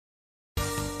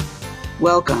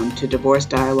Welcome to Divorce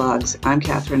Dialogues. I'm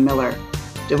Catherine Miller.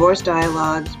 Divorce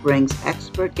Dialogues brings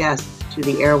expert guests to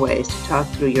the airways to talk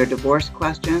through your divorce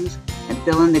questions and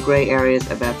fill in the gray areas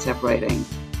about separating.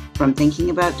 From thinking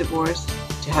about divorce,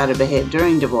 to how to behave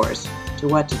during divorce, to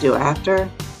what to do after,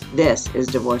 this is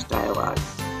Divorce Dialogues.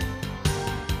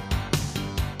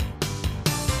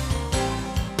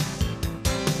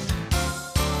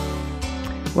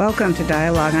 Welcome to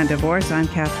Dialogue on Divorce. I'm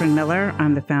Catherine Miller.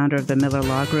 I'm the founder of the Miller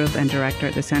Law Group and director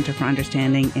at the Center for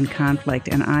Understanding in Conflict,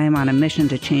 and I am on a mission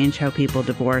to change how people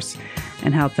divorce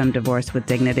and help them divorce with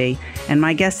dignity. And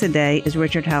my guest today is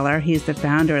Richard Heller. He's the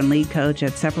founder and lead coach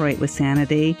at Separate with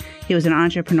Sanity. He was an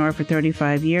entrepreneur for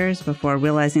 35 years before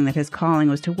realizing that his calling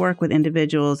was to work with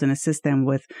individuals and assist them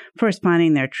with first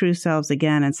finding their true selves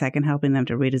again, and second, helping them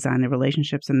to redesign their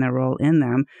relationships and their role in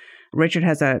them. Richard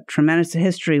has a tremendous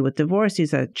history with divorce.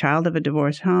 He's a child of a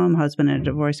divorced home, husband in a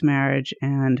divorced marriage,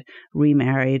 and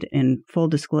remarried. In full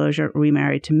disclosure,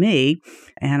 remarried to me.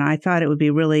 And I thought it would be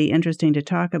really interesting to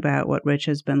talk about what Rich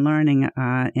has been learning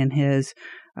in his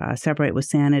Separate with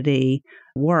Sanity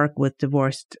work with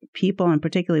divorced people, and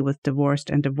particularly with divorced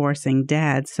and divorcing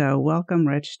dads. So welcome,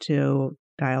 Rich, to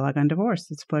Dialogue on Divorce.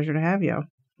 It's a pleasure to have you.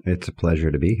 It's a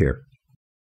pleasure to be here.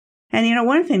 And,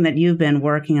 one thing that you've been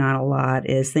working on a lot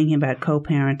is thinking about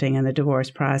co-parenting and the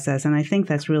divorce process. And I think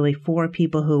that's really for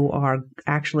people who are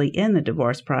actually in the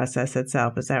divorce process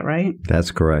itself. Is that right?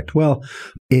 That's correct. Well,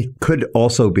 it could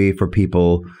also be for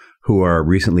people who are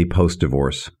recently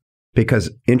post-divorce,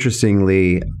 because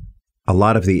interestingly, a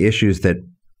lot of the issues that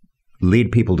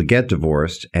lead people to get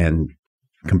divorced and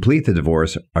complete the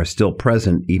divorce are still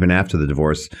present even after the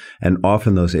divorce. And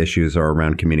often those issues are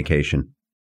around communication.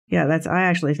 Yeah, I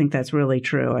actually think that's really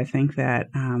true. I think that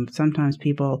sometimes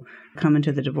people come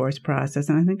into the divorce process,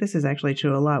 and I think this is actually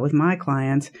true a lot with my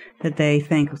clients, that they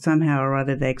think somehow or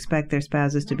other they expect their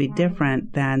spouses to be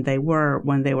different than they were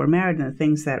when they were married, and the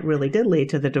things that really did lead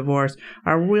to the divorce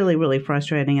are really, really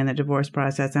frustrating in the divorce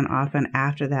process and often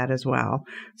after that as well.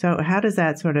 So how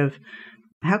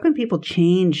can people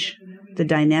change the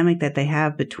dynamic that they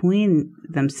have between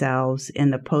themselves in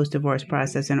the post-divorce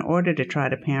process in order to try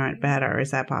to parent better?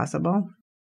 Is that possible?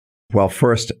 Well,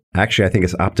 first, actually, I think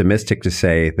it's optimistic to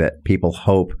say that people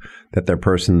hope that their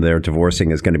person they're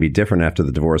divorcing is going to be different after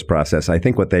the divorce process. I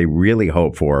think what they really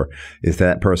hope for is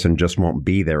that person just won't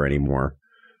be there anymore.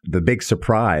 The big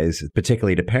surprise,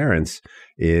 particularly to parents,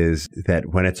 is that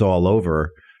when it's all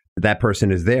over, that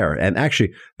person is there. And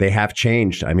actually, they have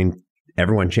changed. I mean,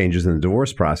 everyone changes in the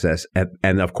divorce process.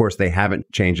 And of course, they haven't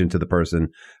changed into the person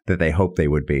that they hoped they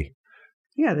would be.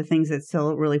 Yeah, the things that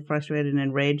still really frustrated and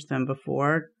enraged them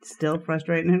before still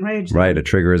frustrate and enrage them. Right. A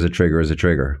trigger is a trigger is a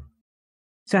trigger.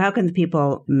 So how can the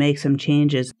people make some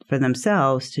changes for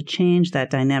themselves to change that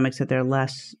dynamic so they're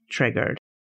less triggered?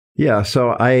 Yeah.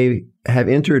 So I have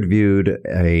interviewed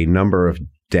a number of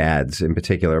dads in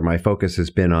particular. My focus has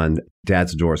been on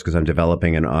dads of divorce because I'm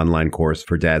developing an online course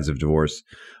for dads of divorce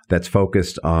that's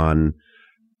focused on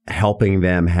helping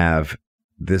them have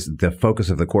this. The focus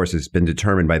of the course has been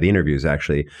determined by the interviews,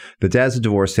 actually. The dads of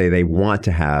divorce say they want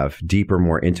to have deeper,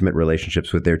 more intimate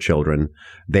relationships with their children.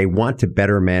 They want to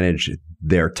better manage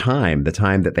their time, the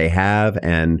time that they have,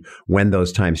 and when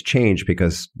those times change,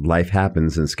 because life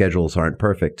happens and schedules aren't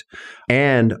perfect.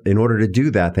 And in order to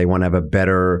do that, they want to have a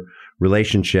better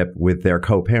relationship with their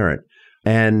co-parent.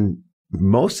 And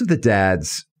most of the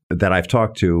dads that I've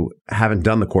talked to haven't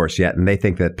done the course yet, and they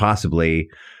think that possibly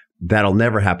that'll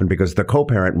never happen because the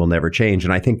co-parent will never change.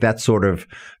 And I think that's sort of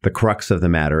the crux of the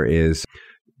matter is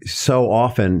so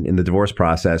often in the divorce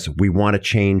process, we want to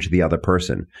change the other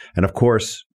person. And of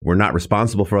course, we're not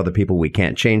responsible for other people. We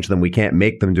can't change them. We can't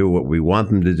make them do what we want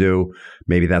them to do.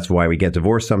 Maybe that's why we get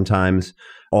divorced sometimes.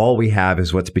 All we have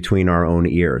is what's between our own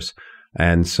ears.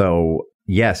 And so,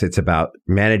 yes, it's about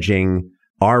managing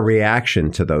our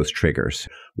reaction to those triggers.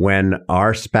 When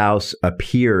our spouse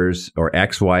appears, or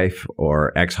ex-wife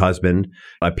or ex-husband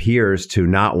appears to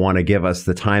not want to give us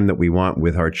the time that we want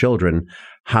with our children,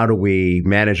 how do we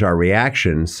manage our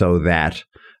reaction so that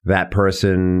that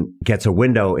person gets a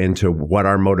window into what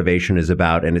our motivation is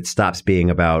about, and it stops being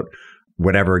about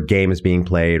whatever game is being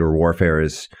played or warfare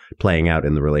is playing out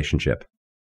in the relationship?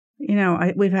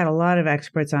 We've had a lot of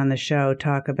experts on the show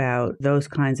talk about those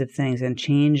kinds of things and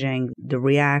changing the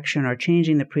reaction or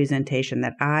changing the presentation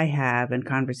that I have in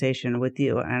conversation with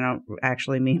you. I don't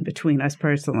actually mean between us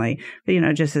personally, but,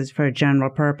 just as for a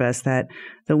general purpose, that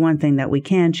the one thing that we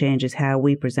can change is how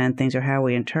we present things or how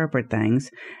we interpret things.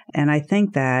 And I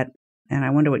think that, and I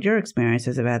wonder what your experience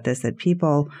is about this, that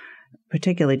people,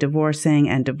 particularly divorcing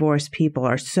and divorced people,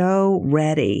 are so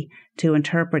ready to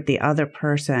interpret the other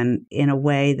person in a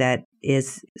way that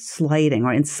is slighting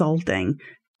or insulting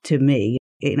to me.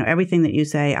 Everything that you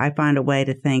say, I find a way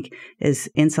to think is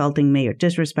insulting me or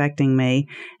disrespecting me.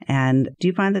 And do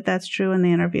you find that that's true in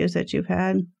the interviews that you've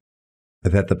had?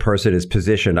 That the person is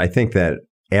positioned. I think that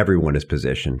everyone is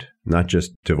positioned, not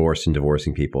just divorced and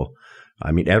divorcing people.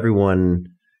 I mean, everyone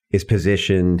is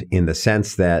positioned in the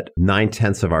sense that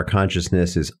 9/10 of our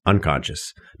consciousness is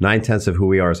unconscious. 9/10 of who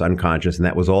we are is unconscious. And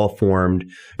that was all formed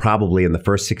probably in the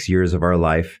first 6 years of our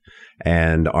life.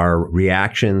 And our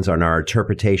reactions and our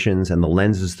interpretations and the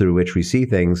lenses through which we see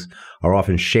things are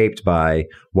often shaped by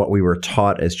what we were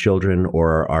taught as children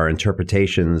or our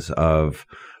interpretations of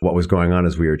what was going on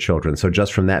as we were children. So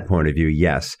just from that point of view,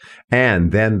 yes.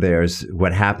 And then there's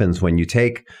what happens when you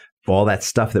take all that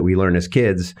stuff that we learn as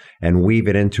kids and weave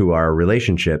it into our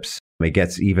relationships. It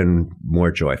gets even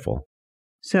more joyful.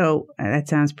 So that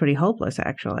sounds pretty hopeless,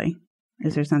 actually.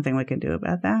 Is there something we can do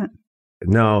about that?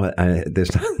 No,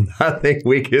 there's nothing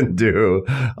we can do.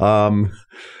 Well,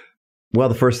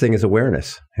 the first thing is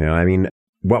awareness.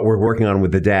 What we're working on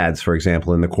with the dads, for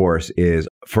example, in the course is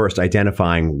first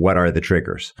identifying what are the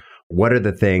triggers. What are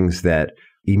the things that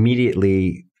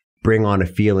immediately bring on a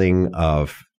feeling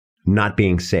of not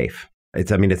being safe?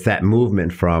 It's that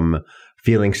movement from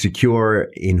feeling secure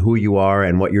in who you are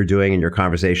and what you're doing in your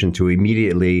conversation to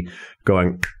immediately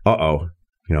going, uh-oh.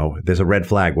 There's a red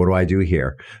flag. What do I do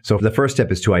here? So the first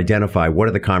step is to identify what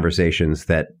are the conversations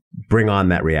that bring on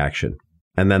that reaction.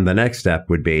 And then the next step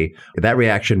would be that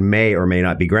reaction may or may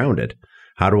not be grounded.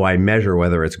 How do I measure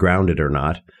whether it's grounded or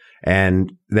not?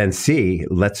 And then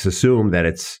let's assume that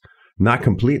it's not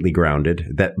completely grounded,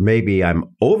 that maybe I'm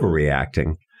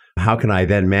overreacting. How can I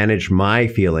then manage my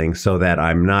feelings so that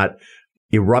I'm not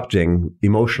erupting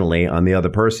emotionally on the other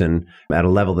person at a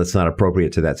level that's not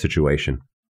appropriate to that situation?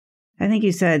 I think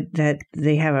you said that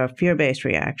they have a fear-based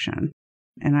reaction.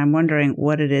 And I'm wondering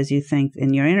what it is you think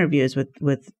in your interviews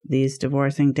with these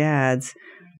divorcing dads,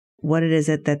 what it is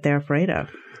that they're afraid of.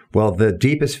 Well, the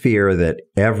deepest fear that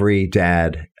every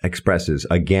dad expresses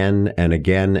again and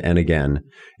again and again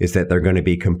is that they're going to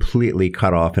be completely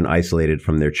cut off and isolated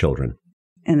from their children.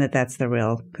 And that's the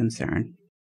real concern.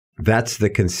 That's the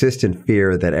consistent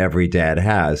fear that every dad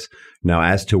has. Now,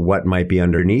 as to what might be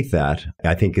underneath that,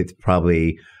 I think it's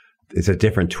a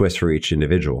different twist for each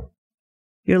individual.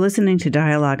 You're listening to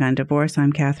Dialogue on Divorce.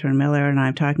 I'm Catherine Miller, and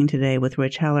I'm talking today with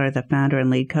Rich Heller, the founder and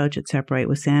lead coach at Separate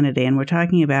with Sanity. And we're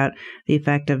talking about the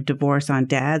effect of divorce on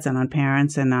dads and on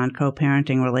parents and on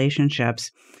co-parenting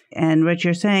relationships. And Rich,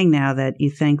 you're saying now that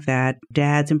you think that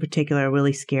dads in particular are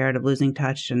really scared of losing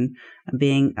touch and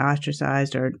being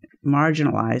ostracized or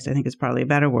marginalized, I think is probably a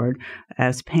better word,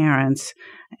 as parents.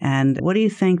 And what do you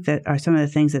think that are some of the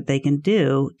things that they can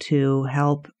do to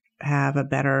help have a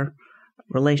better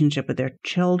relationship with their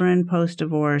children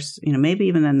post-divorce, maybe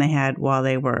even than they had while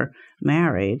they were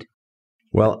married?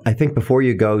 Well, I think before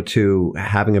you go to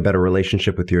having a better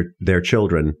relationship with their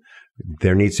children,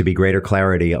 there needs to be greater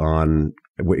clarity on,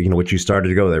 what you started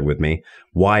to go there with me.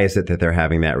 Why is it that they're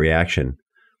having that reaction?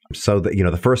 So,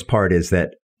 the first part is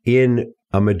that in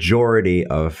a majority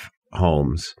of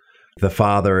homes, the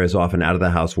father is often out of the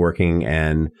house working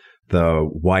and the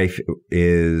wife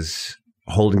is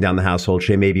holding down the household.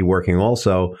 She may be working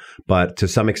also, but to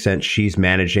some extent, she's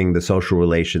managing the social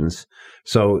relations.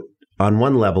 So on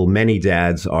one level, many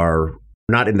dads are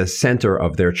not in the center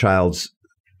of their child's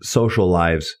social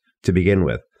lives to begin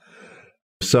with.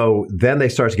 So then they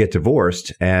start to get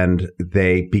divorced and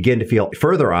they begin to feel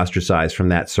further ostracized from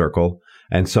that circle.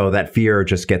 And so that fear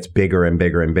just gets bigger and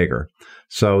bigger and bigger.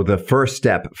 So the first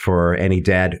step for any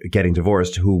dad getting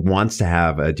divorced who wants to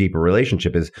have a deeper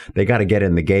relationship is they got to get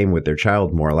in the game with their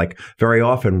child more. Like very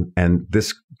often, and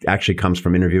this actually comes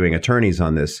from interviewing attorneys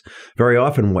on this, very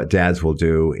often what dads will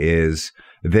do is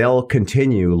they'll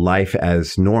continue life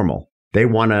as normal. They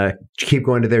want to keep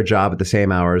going to their job at the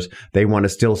same hours. They want to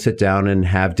still sit down and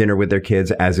have dinner with their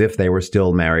kids as if they were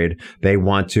still married. They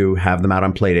want to have them out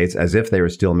on play dates as if they were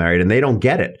still married. And they don't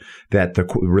get it that the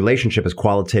relationship is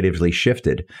qualitatively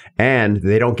shifted. And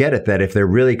they don't get it that if they're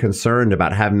really concerned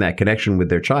about having that connection with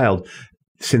their child,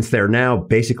 since they're now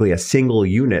basically a single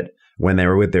unit when they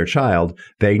were with their child,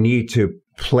 they need to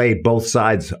play both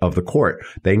sides of the court.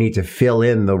 They need to fill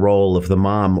in the role of the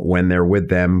mom when they're with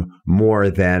them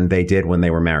more than they did when they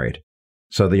were married.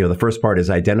 So the first part is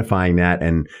identifying that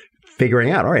and figuring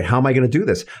out, all right, how am I going to do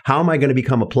this? How am I going to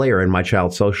become a player in my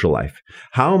child's social life?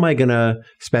 How am I going to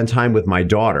spend time with my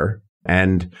daughter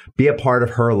and be a part of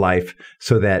her life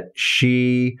so that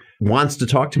she wants to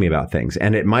talk to me about things?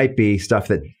 And it might be stuff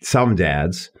that some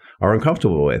dads are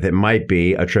uncomfortable with. It might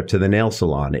be a trip to the nail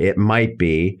salon. It might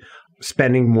be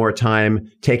spending more time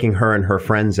taking her and her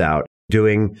friends out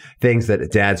doing things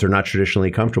that dads are not traditionally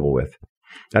comfortable with.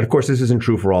 And of course, this isn't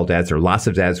true for all dads. There are lots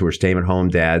of dads who are stay-at-home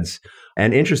dads.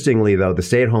 And interestingly, though, the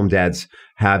stay-at-home dads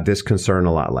have this concern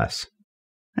a lot less.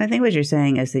 I think what you're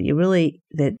saying is that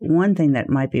that one thing that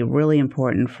might be really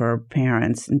important for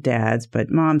parents and dads, but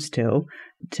moms too,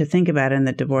 to think about in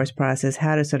the divorce process,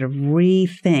 how to sort of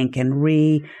rethink and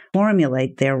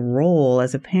reformulate their role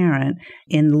as a parent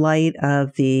in light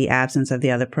of the absence of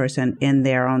the other person in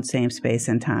their own same space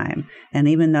and time. And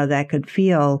even though that could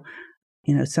feel,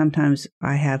 sometimes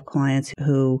I have clients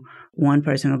who one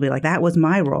person will be like, that was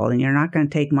my role, and you're not going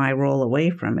to take my role away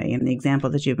from me. And the example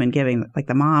that you've been giving, like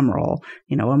the mom role,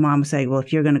 a mom will say, well,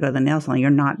 if you're going to go to the nail salon, you're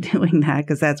not doing that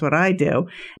because that's what I do.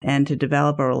 And to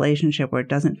develop a relationship where it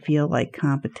doesn't feel like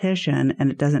competition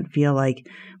and it doesn't feel like,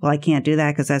 well, I can't do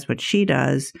that because that's what she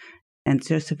does. And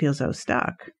just to feel so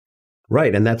stuck.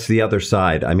 Right. And that's the other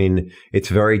side. I mean, it's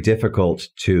very difficult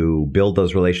to build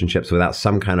those relationships without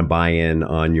some kind of buy-in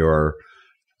on your,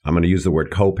 I'm going to use the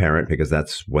word co-parent because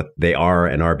that's what they are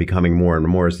and are becoming more and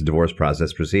more as the divorce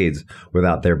process proceeds,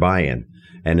 without their buy-in.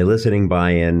 And eliciting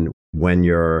buy-in when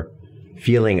you're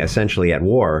feeling essentially at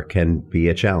war can be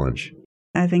a challenge.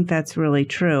 I think that's really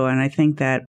true. And I think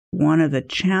that one of the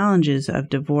challenges of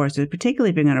divorce, particularly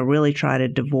if you're going to really try to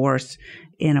divorce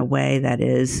in a way that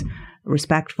is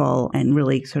respectful and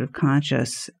really sort of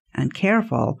conscious and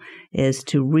careful, is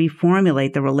to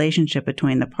reformulate the relationship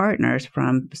between the partners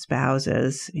from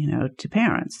spouses, to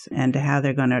parents, and to how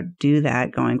they're going to do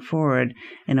that going forward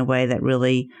in a way that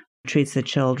really treats the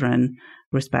children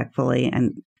respectfully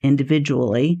and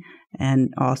individually, and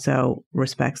also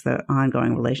respects the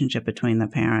ongoing relationship between the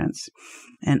parents.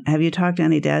 And have you talked to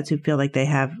any dads who feel like they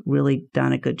have really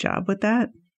done a good job with that?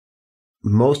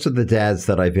 Most of the dads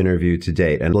that I've interviewed to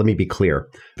date, and let me be clear,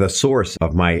 the source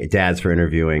of my dads for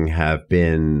interviewing have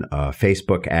been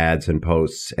Facebook ads and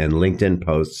posts and LinkedIn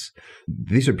posts.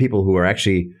 These are people who are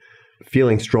actually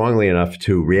feeling strongly enough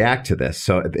to react to this.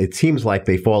 So it seems like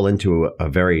they fall into a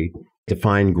very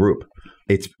defined group.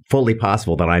 It's fully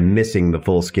possible that I'm missing the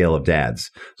full scale of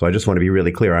dads. So I just want to be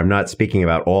really clear. I'm not speaking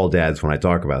about all dads when I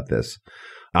talk about this.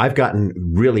 I've gotten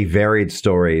really varied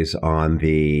stories on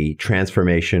the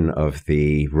transformation of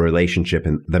the relationship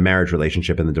and the marriage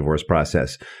relationship in the divorce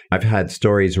process. I've had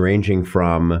stories ranging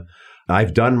from,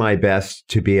 I've done my best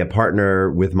to be a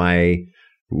partner with my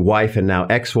wife and now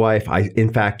ex-wife.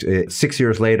 In fact, 6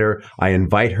 years later, I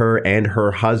invite her and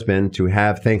her husband to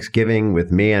have Thanksgiving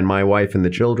with me and my wife and the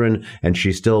children, and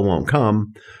she still won't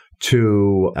come.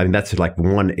 That's like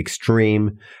one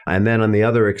extreme. And then on the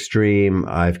other extreme,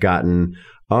 I've gotten,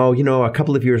 a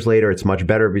couple of years later, it's much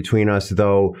better between us,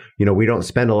 though, we don't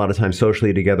spend a lot of time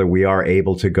socially together. We are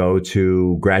able to go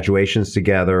to graduations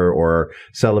together or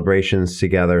celebrations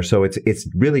together. So it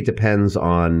really depends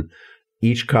on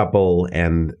each couple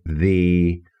and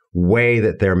the way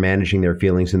that they're managing their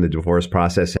feelings in the divorce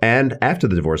process and after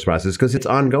the divorce process, because it's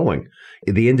ongoing.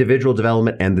 The individual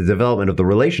development and the development of the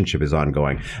relationship is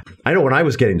ongoing. I know when I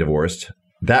was getting divorced,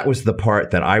 that was the part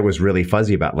that I was really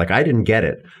fuzzy about. Like, I didn't get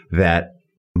it that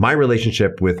my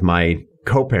relationship with my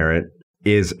co-parent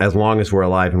is as long as we're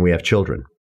alive and we have children.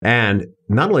 And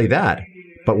not only that,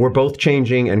 but we're both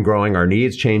changing and growing. Our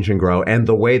needs change and grow. And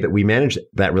the way that we manage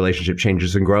that relationship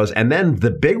changes and grows. And then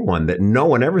the big one that no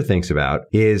one ever thinks about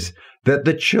is that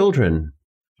the children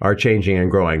are changing and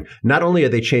growing. Not only are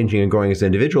they changing and growing as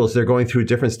individuals, they're going through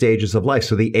different stages of life.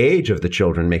 So the age of the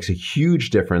children makes a huge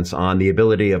difference on the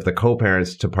ability of the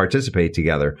co-parents to participate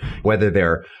together, whether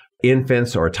they're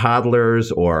infants or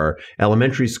toddlers or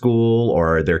elementary school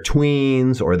or they're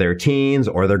tweens or they're teens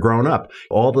or they're grown up.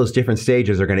 All those different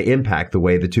stages are going to impact the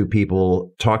way the two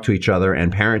people talk to each other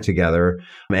and parent together.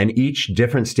 And each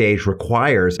different stage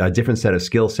requires a different set of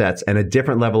skill sets and a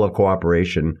different level of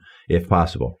cooperation if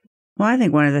possible. Well, I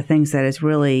think one of the things that is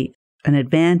really an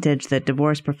advantage that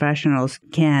divorce professionals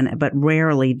can, but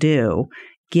rarely do,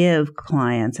 give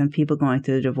clients and people going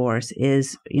through the divorce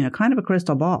is, kind of a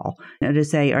crystal ball, to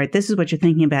say, all right, this is what you're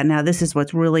thinking about now. This is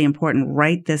what's really important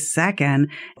right this second.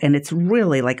 And it's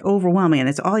really like overwhelming and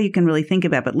it's all you can really think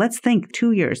about. But let's think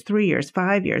 2 years, 3 years,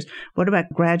 5 years. What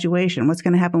about graduation? What's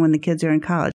going to happen when the kids are in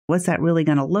college? What's that really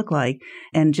going to look like?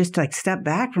 And just like step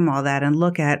back from all that and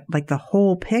look at like the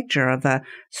whole picture of the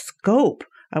scope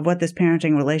of what this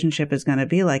parenting relationship is going to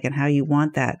be like and how you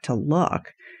want that to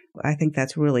look. I think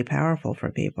that's really powerful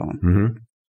for people. Mm-hmm.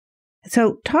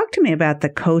 So talk to me about the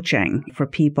coaching for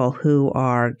people who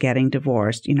are getting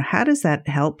divorced. How does that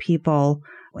help people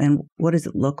and what does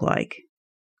it look like?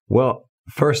 Well,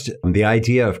 first, the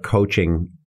idea of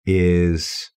coaching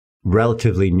is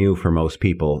relatively new for most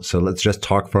people. So let's just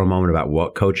talk for a moment about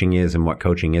what coaching is and what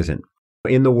coaching isn't.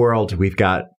 In the world, we've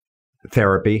got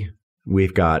therapy,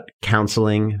 we've got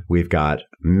counseling, we've got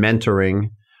mentoring,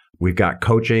 we've got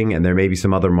coaching, and there may be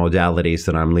some other modalities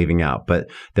that I'm leaving out, but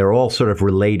they're all sort of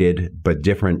related but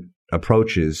different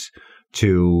approaches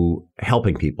to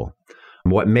helping people.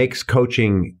 What makes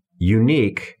coaching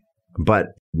unique, but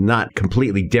not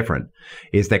completely different,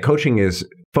 is that coaching is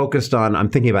focused on, I'm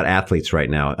thinking about athletes right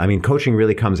now. I mean, coaching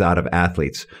really comes out of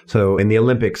athletes. So in the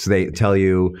Olympics, they tell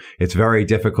you it's very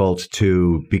difficult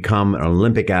to become an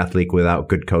Olympic athlete without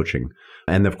good coaching.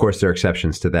 And of course, there are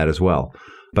exceptions to that as well.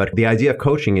 But the idea of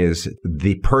coaching is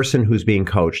the person who's being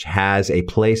coached has a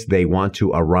place they want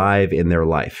to arrive in their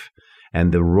life.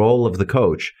 And the role of the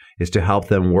coach is to help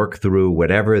them work through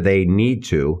whatever they need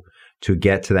to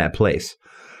get to that place.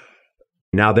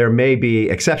 Now, there may be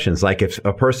exceptions, like if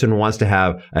a person wants to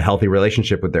have a healthy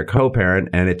relationship with their co-parent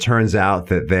and it turns out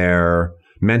that they're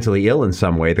mentally ill in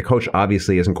some way, the coach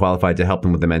obviously isn't qualified to help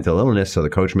them with the mental illness. So the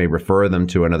coach may refer them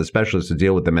to another specialist to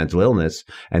deal with the mental illness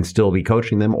and still be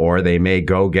coaching them, or they may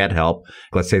go get help.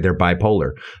 Let's say they're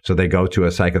bipolar. So they go to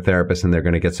a psychotherapist and they're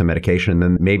going to get some medication, and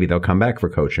then maybe they'll come back for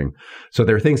coaching. So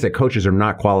there are things that coaches are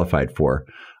not qualified for.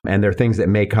 And there are things that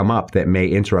may come up that may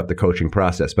interrupt the coaching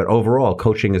process. But overall,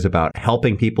 coaching is about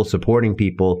helping people, supporting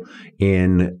people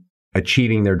in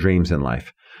achieving their dreams in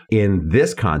life. In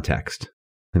this context,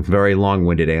 a very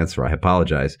long-winded answer, I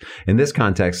apologize. In this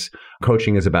context,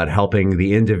 coaching is about helping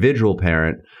the individual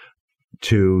parent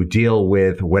to deal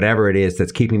with whatever it is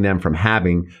that's keeping them from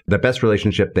having the best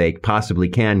relationship they possibly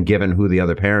can, given who the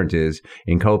other parent is,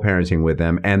 in co-parenting with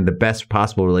them, and the best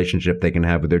possible relationship they can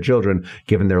have with their children,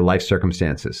 given their life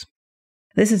circumstances.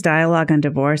 This is Dialogue on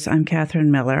Divorce. I'm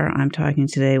Catherine Miller. I'm talking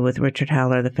today with Richard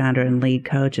Haller, the founder and lead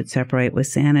coach at Separate with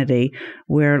Sanity.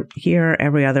 We're here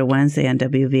every other Wednesday on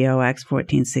WVOX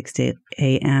 1460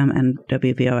 AM and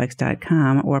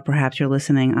WVOX.com, or perhaps you're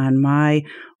listening on my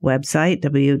website,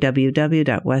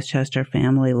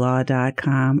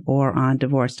 www.westchesterfamilylaw.com, or on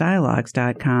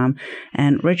divorcedialogues.com.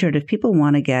 And Richard, if people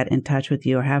want to get in touch with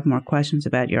you or have more questions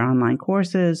about your online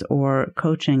courses or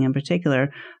coaching in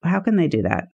particular, how can they do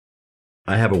that?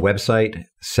 I have a website,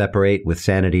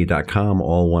 separatewithsanity.com,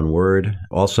 all one word.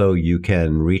 Also, you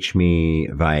can reach me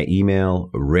via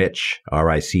email, rich,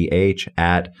 R-I-C-H,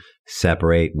 at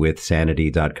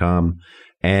separatewithsanity.com.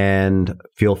 And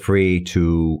feel free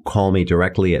to call me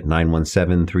directly at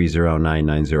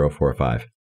 917-309-9045.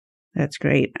 That's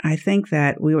great. I think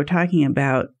that we were talking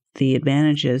about the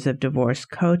advantages of divorce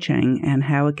coaching and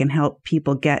how it can help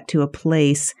people get to a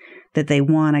place that they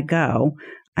want to go.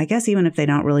 I guess even if they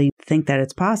don't really think that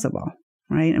it's possible,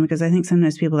 right? And because I think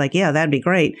sometimes people are like, yeah, that'd be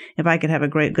great if I could have a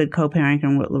good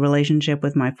co-parenting relationship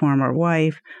with my former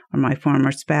wife or my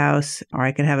former spouse, or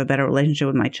I could have a better relationship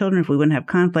with my children if we wouldn't have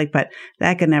conflict, but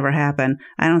that could never happen.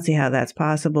 I don't see how that's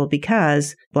possible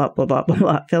because blah, blah, blah, blah,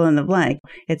 blah, fill in the blank.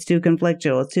 It's too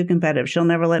conflictual. It's too competitive. She'll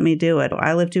never let me do it.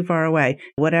 I live too far away,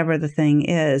 whatever the thing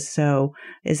is. So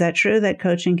is that true that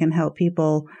coaching can help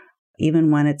people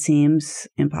even when it seems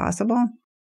impossible?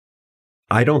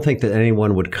 I don't think that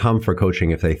anyone would come for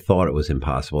coaching if they thought it was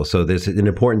impossible. So there's an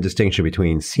important distinction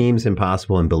between seems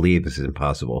impossible and believe this is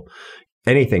impossible.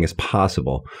 Anything is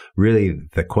possible. Really,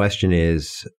 the question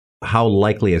is, how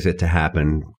likely is it to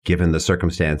happen given the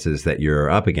circumstances that you're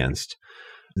up against?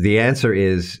 The answer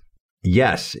is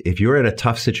yes. If you're in a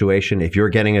tough situation, if you're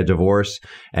getting a divorce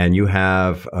and you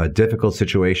have a difficult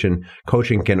situation,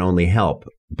 coaching can only help.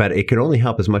 But it can only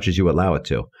help as much as you allow it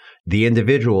to. The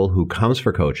individual who comes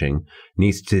for coaching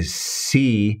needs to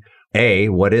see, A,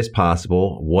 what is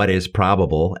possible, what is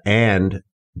probable, and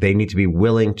they need to be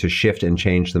willing to shift and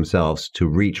change themselves to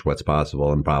reach what's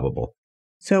possible and probable.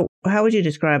 So how would you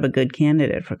describe a good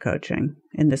candidate for coaching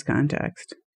in this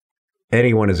context?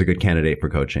 Anyone is a good candidate for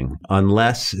coaching,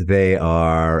 unless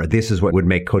this is what would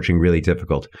make coaching really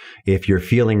difficult. If you're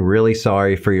feeling really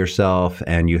sorry for yourself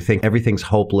and you think everything's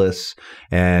hopeless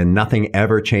and nothing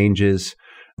ever changes,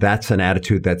 that's an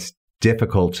attitude that's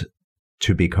difficult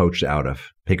to be coached out of.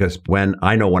 Because when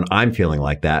I'm feeling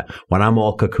like that, when I'm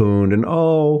all cocooned and,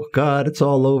 oh God, it's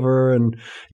all over, and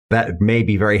that may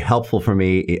be very helpful for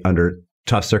me under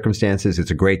tough circumstances.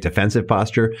 It's a great defensive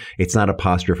posture. It's not a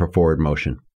posture for forward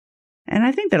motion. And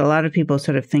I think that a lot of people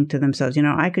sort of think to themselves,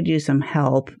 I could use some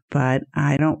help, but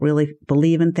I don't really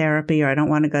believe in therapy, or I don't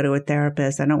want to go to a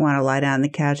therapist. I don't want to lie down on the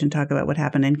couch and talk about what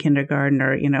happened in kindergarten,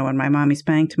 or, when my mommy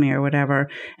spanked me or whatever.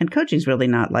 And coaching's really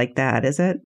not like that, is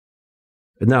it?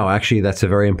 No, actually, that's a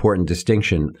very important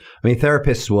distinction. I mean,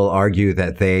 therapists will argue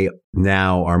that they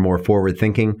now are more forward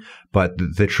thinking, but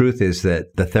the truth is that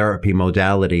the therapy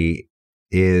modality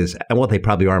is, well, they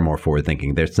probably are more forward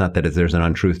thinking. It's not that there's an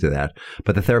untruth to that,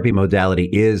 but the therapy modality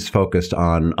is focused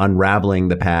on unraveling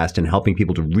the past and helping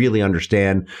people to really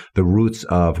understand the roots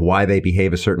of why they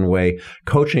behave a certain way.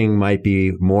 Coaching might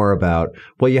be more about,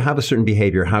 well, you have a certain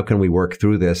behavior. How can we work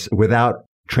through this without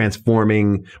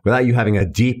transforming, without you having a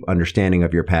deep understanding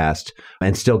of your past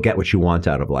and still get what you want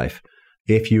out of life?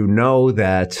 If you know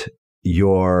that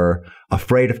you're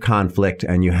afraid of conflict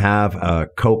and you have a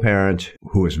co-parent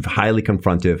who is highly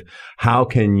confrontive, how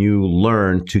can you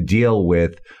learn to deal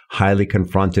with highly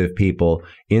confrontive people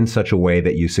in such a way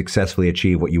that you successfully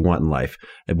achieve what you want in life?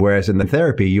 Whereas in the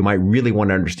therapy, you might really want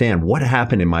to understand what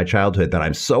happened in my childhood that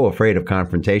I'm so afraid of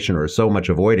confrontation or so much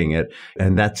avoiding it.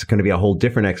 And that's going to be a whole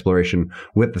different exploration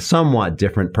with a somewhat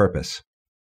different purpose.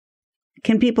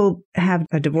 Can people have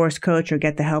a divorce coach or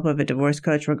get the help of a divorce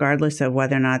coach regardless of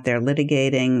whether or not they're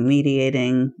litigating,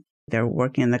 mediating, they're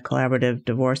working in the collaborative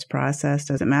divorce process?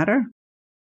 Does it matter?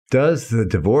 Does the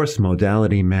divorce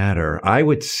modality matter? I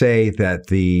would say that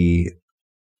the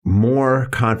more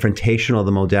confrontational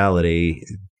the modality,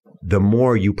 the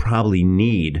more you probably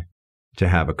need to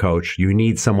have a coach. You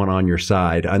need someone on your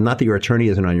side. Not that your attorney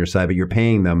isn't on your side, but you're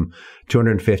paying them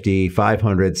 $250, $500, $600,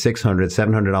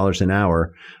 $700 an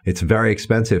hour. It's very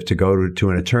expensive to go to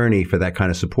an attorney for that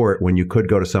kind of support when you could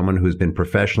go to someone who's been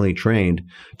professionally trained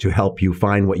to help you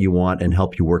find what you want and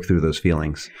help you work through those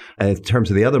feelings. And in terms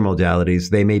of the other modalities,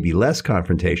 they may be less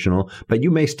confrontational, but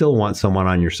you may still want someone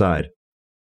on your side.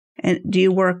 And do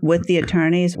you work with the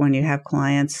attorneys when you have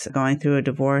clients going through a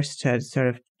divorce to sort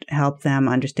of help them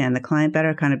understand the client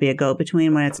better, kind of be a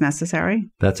go-between when it's necessary?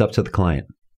 That's up to the client.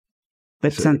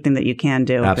 But something that you can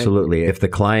do. Absolutely. If the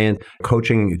client,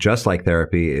 coaching, just like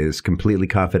therapy, is completely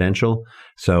confidential.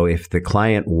 So if the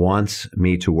client wants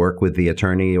me to work with the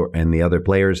attorney and the other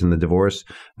players in the divorce,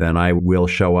 then I will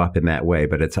show up in that way,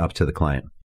 but it's up to the client.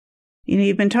 You know,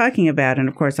 you've been talking about, and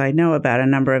of course I know about a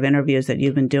number of interviews that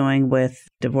you've been doing with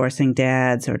divorcing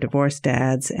dads or divorced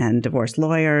dads and divorce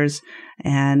lawyers.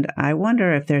 And I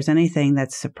wonder if there's anything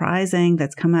that's surprising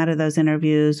that's come out of those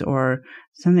interviews or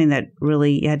something that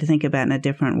really you had to think about in a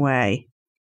different way.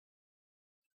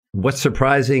 What's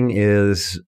surprising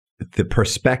is the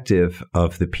perspective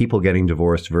of the people getting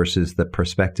divorced versus the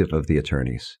perspective of the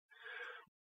attorneys.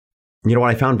 You know,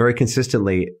 what I found very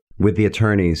consistently with the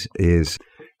attorneys is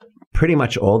pretty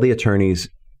much all the attorneys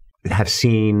have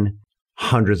seen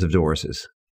hundreds of divorces.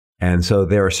 And so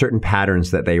there are certain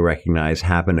patterns that they recognize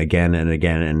happen again and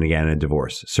again and again in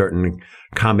divorce. Certain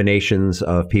combinations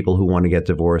of people who want to get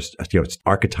divorced, you know,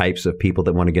 archetypes of people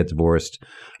that want to get divorced.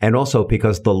 And also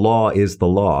because the law is the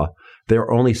law, there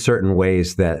are only certain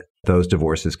ways that those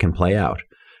divorces can play out.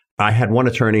 I had one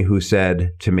attorney who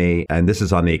said to me, and this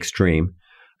is on the extreme,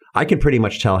 I can pretty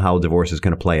much tell how a divorce is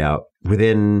going to play out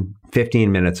within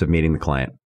 15 minutes of meeting the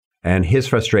client. And his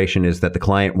frustration is that the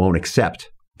client won't accept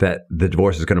that the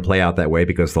divorce is going to play out that way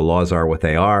because the laws are what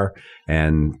they are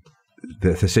and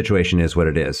the situation is what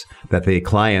it is. That the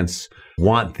clients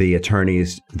want the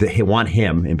attorneys, they want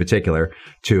him in particular,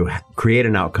 to create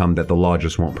an outcome that the law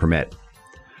just won't permit.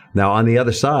 Now, on the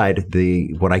other side,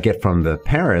 what I get from the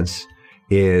parents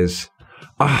is,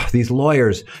 these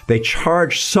lawyers, they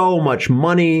charge so much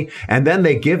money and then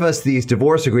they give us these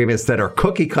divorce agreements that are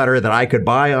cookie cutter that I could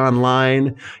buy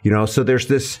online. You know, so there's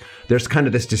kind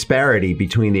of this disparity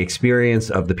between the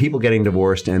experience of the people getting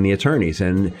divorced and the attorneys.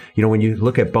 And, you know, when you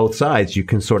look at both sides, you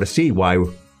can sort of see why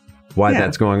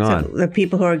that's going on. So the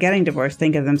people who are getting divorced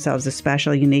think of themselves as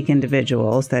special, unique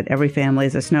individuals, that every family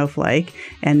is a snowflake.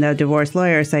 And the divorce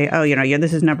lawyers say, oh, you know,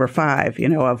 this is number 5, you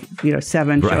know, of, you know,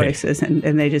 7 choices.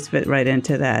 And they just fit right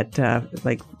into that,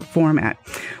 format.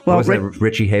 Well, what was that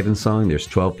Richie Havens song? There's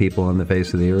 12 people on the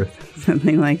face of the earth.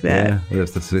 Something like that. Yeah,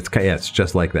 it's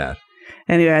just like that.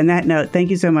 Anyway, on that note, thank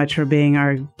you so much for being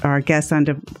our guest on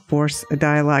Divorce, a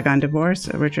Dialogue on Divorce.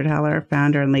 Richard Heller,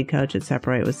 founder and lead coach at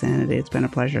Separate with Sanity. It's been a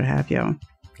pleasure to have you.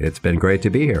 It's been great to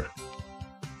be here.